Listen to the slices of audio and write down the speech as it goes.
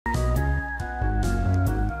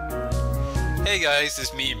Hey guys,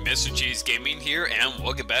 it's me, Mr. Cheese Gaming here, and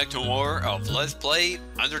welcome back to more of Let's Play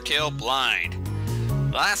Undertale Blind.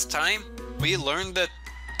 Last time, we learned that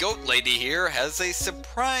Goat Lady here has a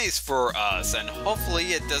surprise for us, and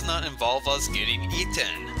hopefully it does not involve us getting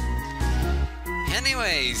eaten.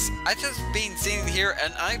 Anyways, I just been sitting here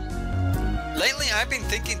and lately I've been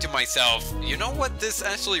thinking to myself, you know what this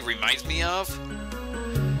actually reminds me of?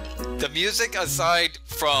 The music aside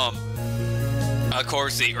from, of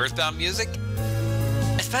course, the Earthbound music,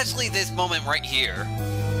 especially this moment right here.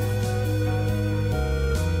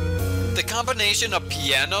 The combination of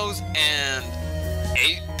pianos and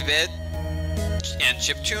 8-bit and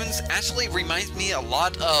chiptunes actually reminds me a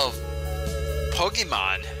lot of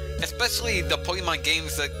Pokemon, especially the Pokemon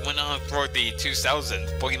games that went on for the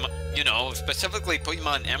 2000s. Pokemon, you know, specifically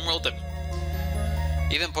Pokemon Emerald and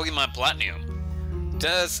even Pokemon Platinum.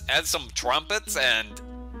 Just add some trumpets and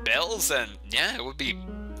bells and yeah, it would be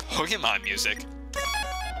Pokemon music.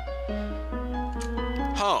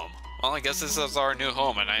 Home. Well, I guess this is our new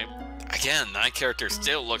home, and again, that character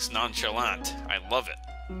still looks nonchalant. I love it.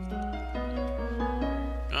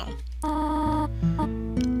 Oh.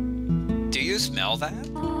 Do you smell that?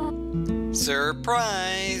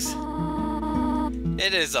 Surprise!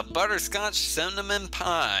 It is a butterscotch cinnamon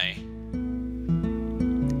pie.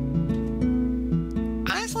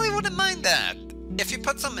 I actually wouldn't mind that. If you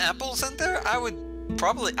put some apples in there, I would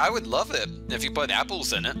love it if you put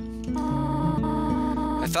apples in it.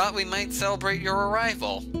 I thought we might celebrate your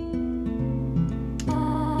arrival.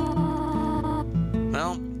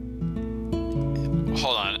 Well,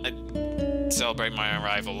 hold on. Celebrate my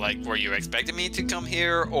arrival. Like, were you expecting me to come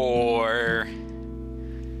here, or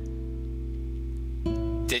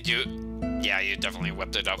did you? Yeah, you definitely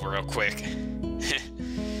whipped it up real quick.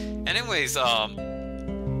 Anyways, I've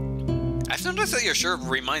noticed that your shirt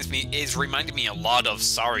is reminding me a lot of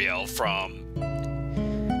Loriel from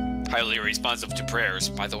Highly Responsive to Prayers.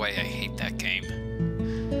 By the way, I hate that game.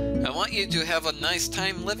 I want you to have a nice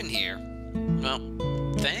time living here. Well,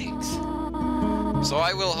 thanks. So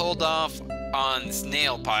I will hold off on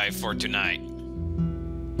snail pie for tonight.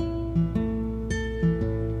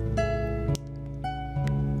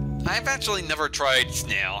 I've actually never tried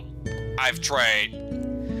snail. I tried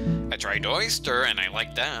oyster and I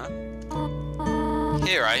like that.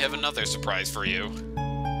 Here, I have another surprise for you.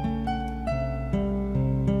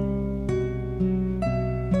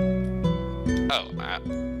 Oh,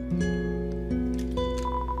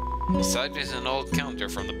 beside is an old counter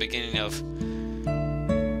from the beginning of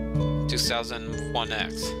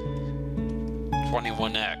 2001X.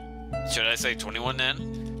 21X. Should I say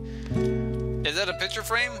 21N? Is that a picture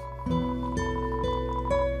frame?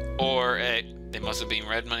 Or they must have been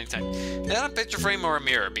read many times. Is that a picture frame or a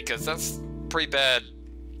mirror? Because that's pretty bad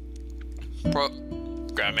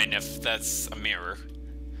programming if that's a mirror.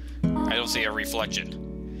 I don't see a reflection.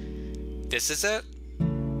 This is it?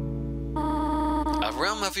 A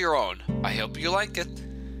realm of your own. I hope you like it.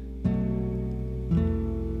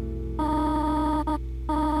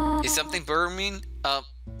 Is something burning?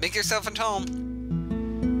 Make yourself at home.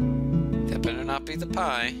 That better not be the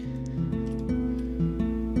pie.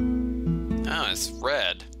 Oh, it's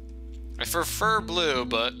red. I prefer blue,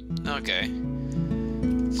 but okay.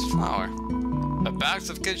 It's flour. A box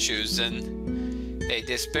of good shoes and a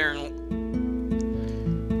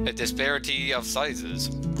disparity of sizes.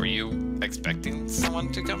 Were you expecting someone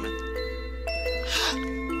to come in?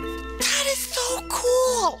 That is so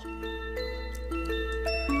cool!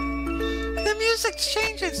 The music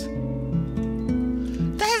changes!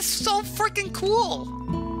 That is so freaking cool!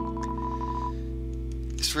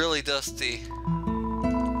 It's really dusty.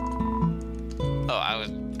 Oh, I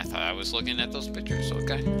thought I was looking at those pictures,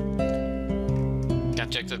 okay. Can I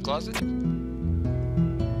check the closet?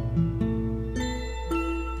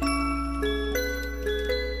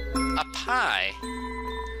 A pie?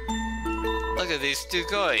 Look at these two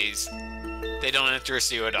guys. They don't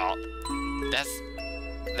interest you at all.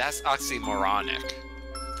 That's oxymoronic.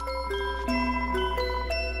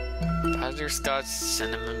 Butterscotch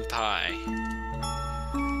cinnamon pie.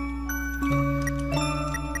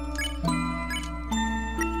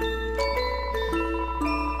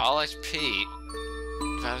 All HP.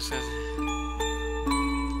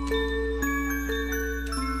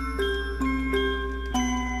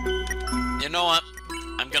 You know what?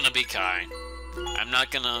 I'm gonna be kind. I'm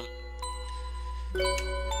not gonna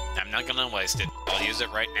waste it. I'll use it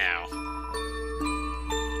right now.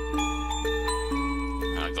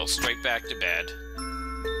 I'll go straight back to bed.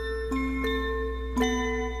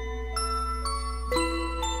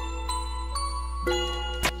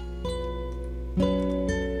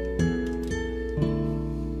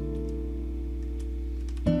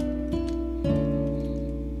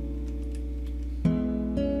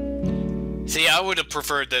 I would have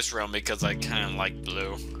preferred this room because I kind of like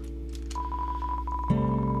blue.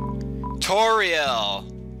 Loriel!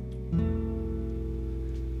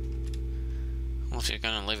 Well, if you're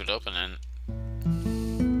gonna leave it open, then...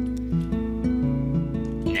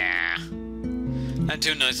 Nah. Not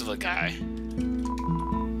too nice of a guy.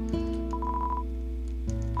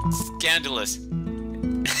 Scandalous.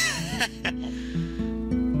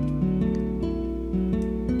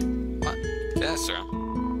 What? This room?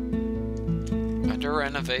 Under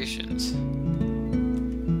renovations.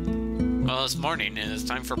 Well, it's morning and it's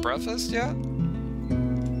time for breakfast yet?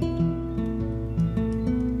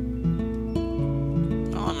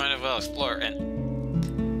 Oh, I might as well explore. And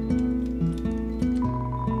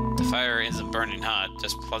the fire isn't burning hot,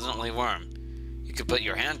 just pleasantly warm. You could put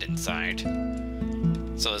your hand inside.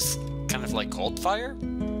 So it's kind of like cold fire?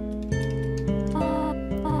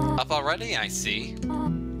 Up already, I see.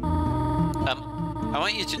 I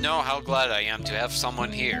want you to know how glad I am to have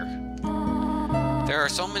someone here. There are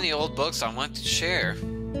so many old books I want to share.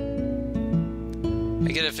 I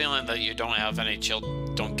get a feeling that you don't get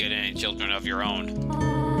any children of your own.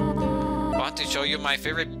 I want to show you my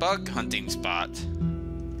favorite bug hunting spot.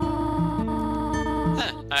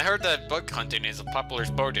 I heard that bug hunting is a popular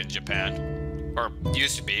sport in Japan. Or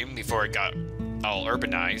used to be, before it got all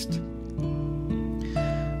urbanized.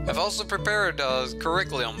 I've also prepared a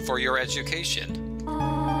curriculum for your education.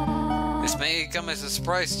 This may come as a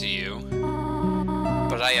surprise to you,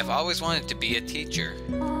 but I have always wanted to be a teacher.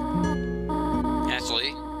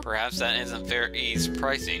 Actually, perhaps that isn't very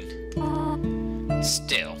surprising.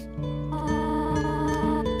 Still.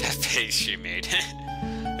 That face she made.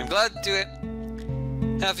 I'm glad to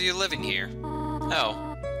have you living here. Oh,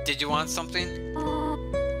 did you want something?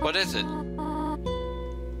 What is it?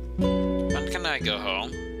 When can I go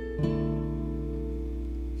home?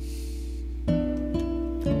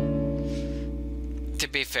 To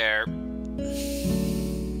be fair,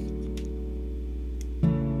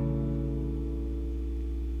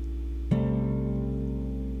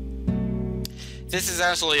 this is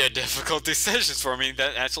actually a difficult decision for me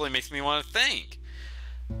that actually makes me want to think.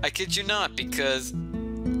 I kid you not, because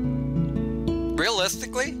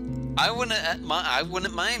realistically, I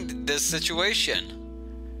wouldn't mind this situation.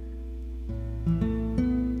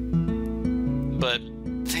 But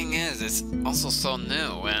thing is, it's also so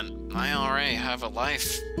new, and I already have a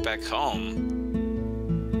life back home.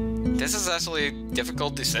 This is actually a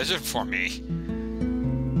difficult decision for me.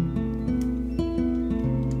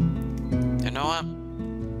 You know what?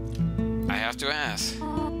 I have to ask.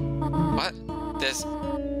 What? This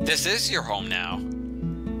is your home now.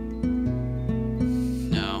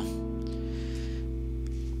 No.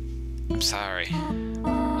 I'm sorry.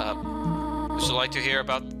 Would you like to hear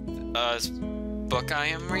about this book I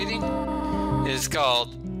am reading? It is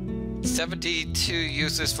called 72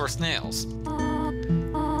 Uses for Snails.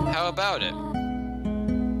 How about it?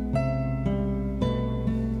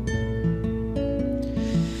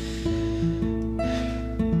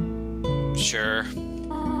 Sure.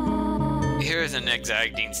 Here's an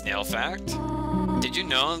exacting snail fact. Did you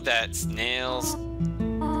know that snails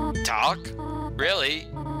talk? Really?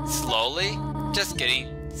 Slowly? Just kidding.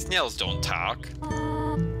 Snails don't talk.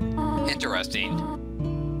 Interesting.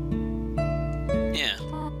 Yeah.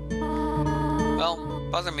 Well,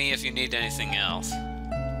 bother me if you need anything else.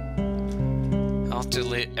 I'll have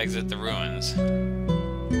to exit the ruins.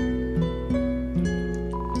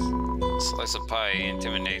 Slice of pie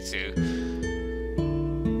intimidates you.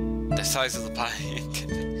 The size of the pie.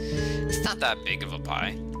 It's not that big of a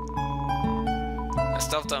pie. The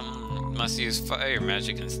stuff that must use fire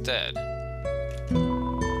magic instead.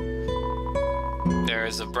 There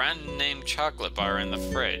is a brand name chocolate bar in the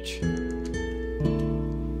fridge.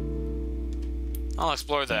 I'll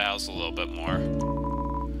explore the house a little bit more.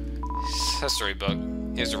 History book.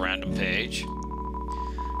 Here's a random page.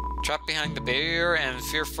 Trapped behind the barrier and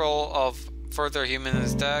fearful of further human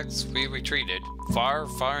attacks, we retreated. Far,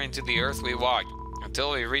 far into the earth we walked,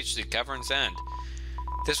 until we reached the cavern's end.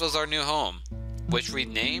 This was our new home, which we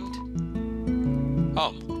named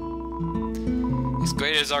Home. As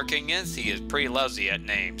great as our king is, he is pretty lousy at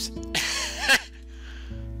names.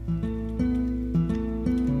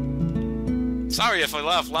 Sorry if I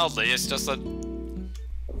laugh loudly, it's just that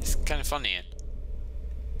it's kind of funny.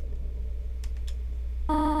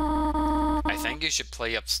 I think you should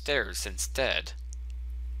play upstairs instead.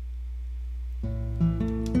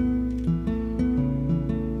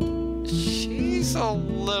 She's a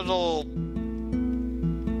little...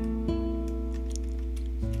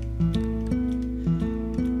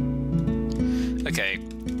 Okay,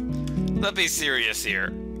 let's be serious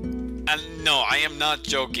here. no, I am not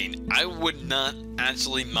joking. I would not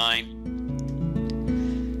actually mind.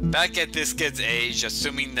 Back at this kid's age,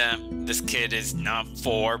 assuming that this kid is not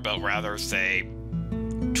 4, but rather, say,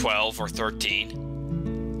 12 or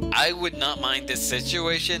 13, I would not mind this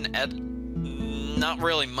situation at not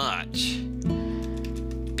really much.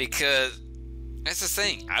 Because, that's the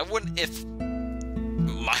thing, I wouldn't, if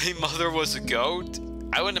my mother was a goat,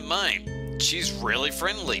 I wouldn't mind. She's really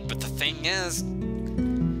friendly, but the thing is,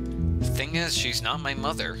 she's not my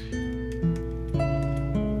mother.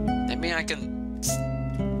 Maybe I can...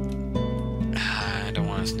 I don't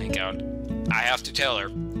want to sneak out. I have to tell her.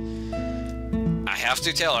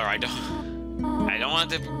 I don't want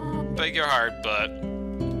to break your heart, but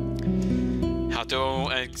how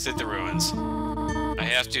to exit the ruins. I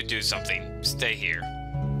have to do something. Stay here.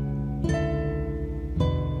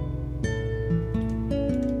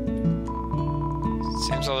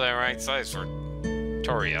 Seems like the right size for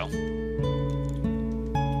Loriel.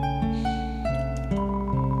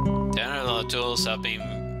 Down are the tools have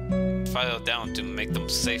been filed down to make them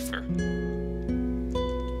safer.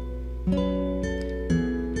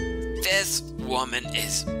 This woman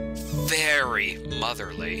is very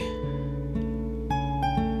motherly.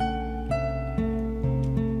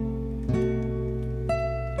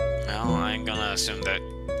 Well, I'm gonna assume that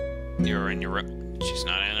you're in your room. She's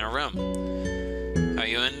not in her room. Are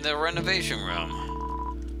you in the renovation room?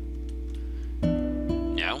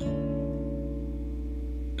 No.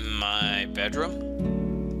 My bedroom?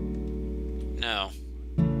 No.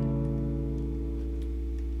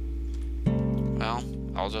 Well,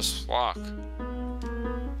 I'll just walk.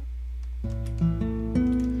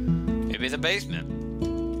 Maybe the basement.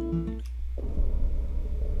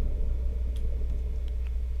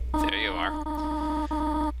 There you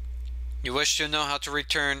are. You wish to know how to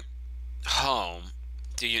return home,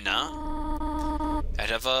 do you not?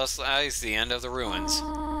 Ahead of us lies the end of the ruins.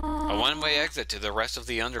 A one-way exit to the rest of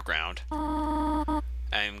the underground. I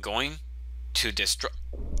am going to destroy...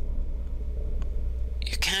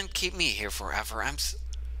 You can't keep me here forever. I'm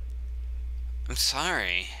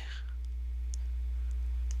sorry.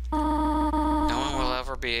 No one will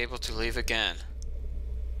ever be able to leave again.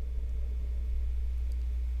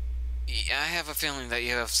 Yeah, I have a feeling that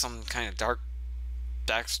you have some kind of dark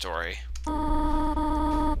backstory.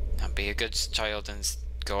 Now be a good child and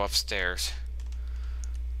go upstairs.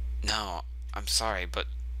 No, I'm sorry, but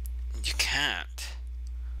you can't.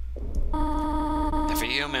 Every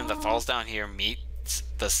human that falls down here meets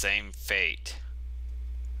the same fate.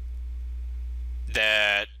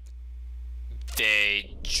 That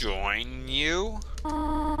they join you?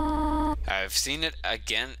 I've seen it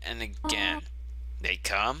again and again. They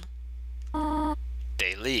come,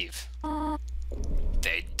 they leave,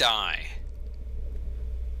 they die.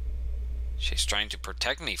 She's trying to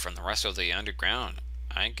protect me from the rest of the underground.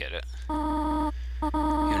 I get it. You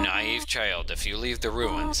naive child, if you leave the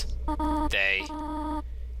ruins, they,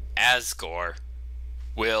 Asgore,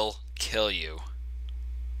 will kill you.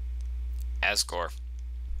 Asgore.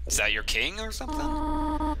 Is that your king or something?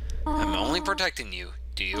 I'm only protecting you.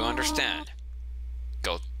 Do you understand?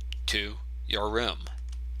 Go to your room.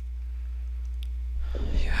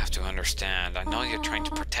 You have to understand. I know you're trying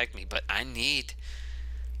to protect me, but I need...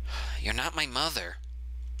 You're not my mother.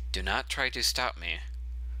 Do not try to stop me.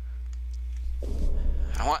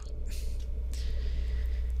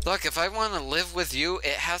 Look, if I want to live with you,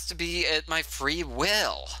 it has to be at my free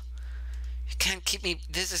will. You can't keep me...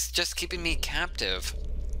 This is just keeping me captive.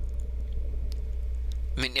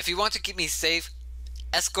 I mean, if you want to keep me safe,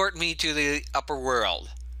 escort me to the upper world.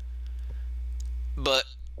 But...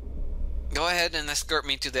 Go ahead and escort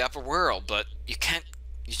me to the upper world, but you can't...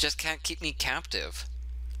 You just can't keep me captive.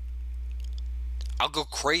 I'll go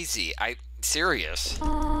crazy. I'm serious.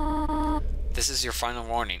 This is your final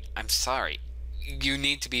warning. I'm sorry. You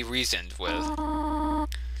need to be reasoned with.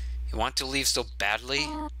 You want to leave so badly?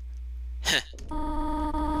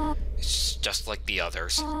 It's just like the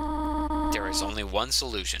others. There is only one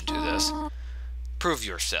solution to this. Prove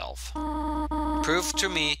yourself. Prove to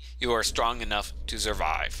me you are strong enough to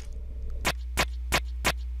survive.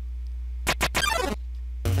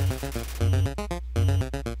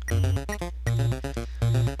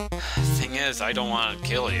 Thing is, I don't want to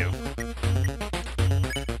kill you.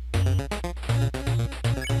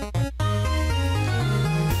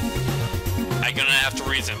 I'm gonna have to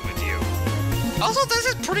reason with you. Also, this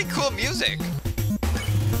is pretty cool music.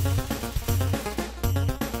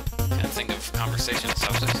 Can't think of conversation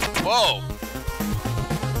substance. Whoa!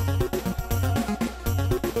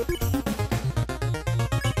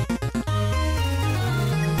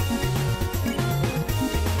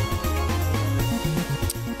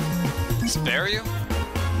 Spare you?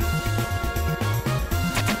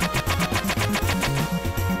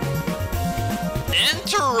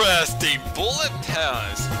 Interesting! Bullet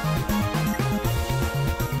pass!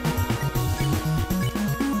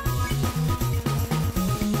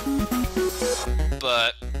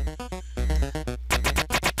 But...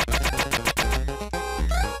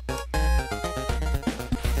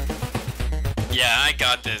 yeah, I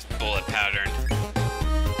got this bullet pattern.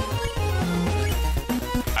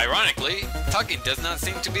 Ironically, tugging does not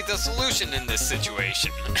seem to be the solution in this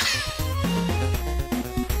situation.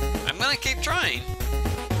 I'm gonna keep trying.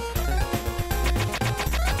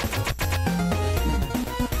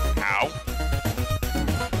 Ow.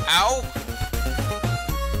 Ow!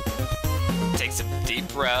 Take some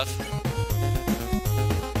deep breath.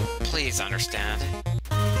 Please understand.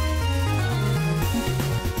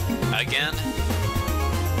 Again.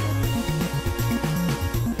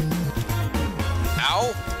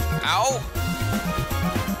 Ow! Ow!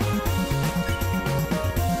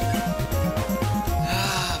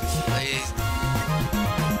 Ah, please.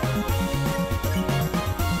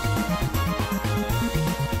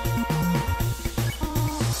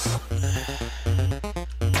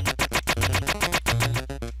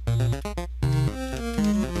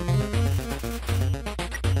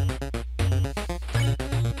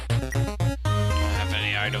 Don't have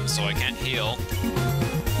any items, so I can't heal.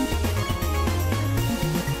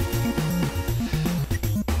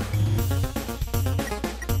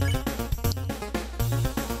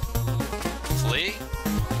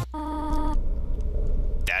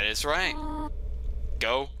 That is right.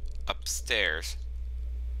 Go upstairs.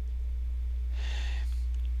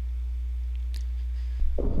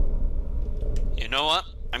 You know what?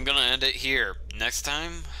 I'm gonna end it here. Next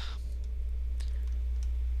time...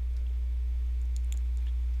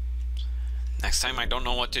 I don't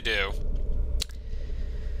know what to do.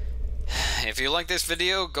 If you like this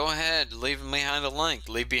video, go ahead, leave behind a like,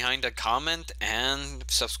 leave behind a comment, and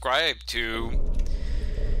subscribe to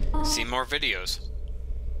see more videos.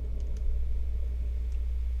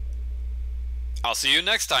 I'll see you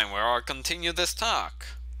next time where I'll continue this talk.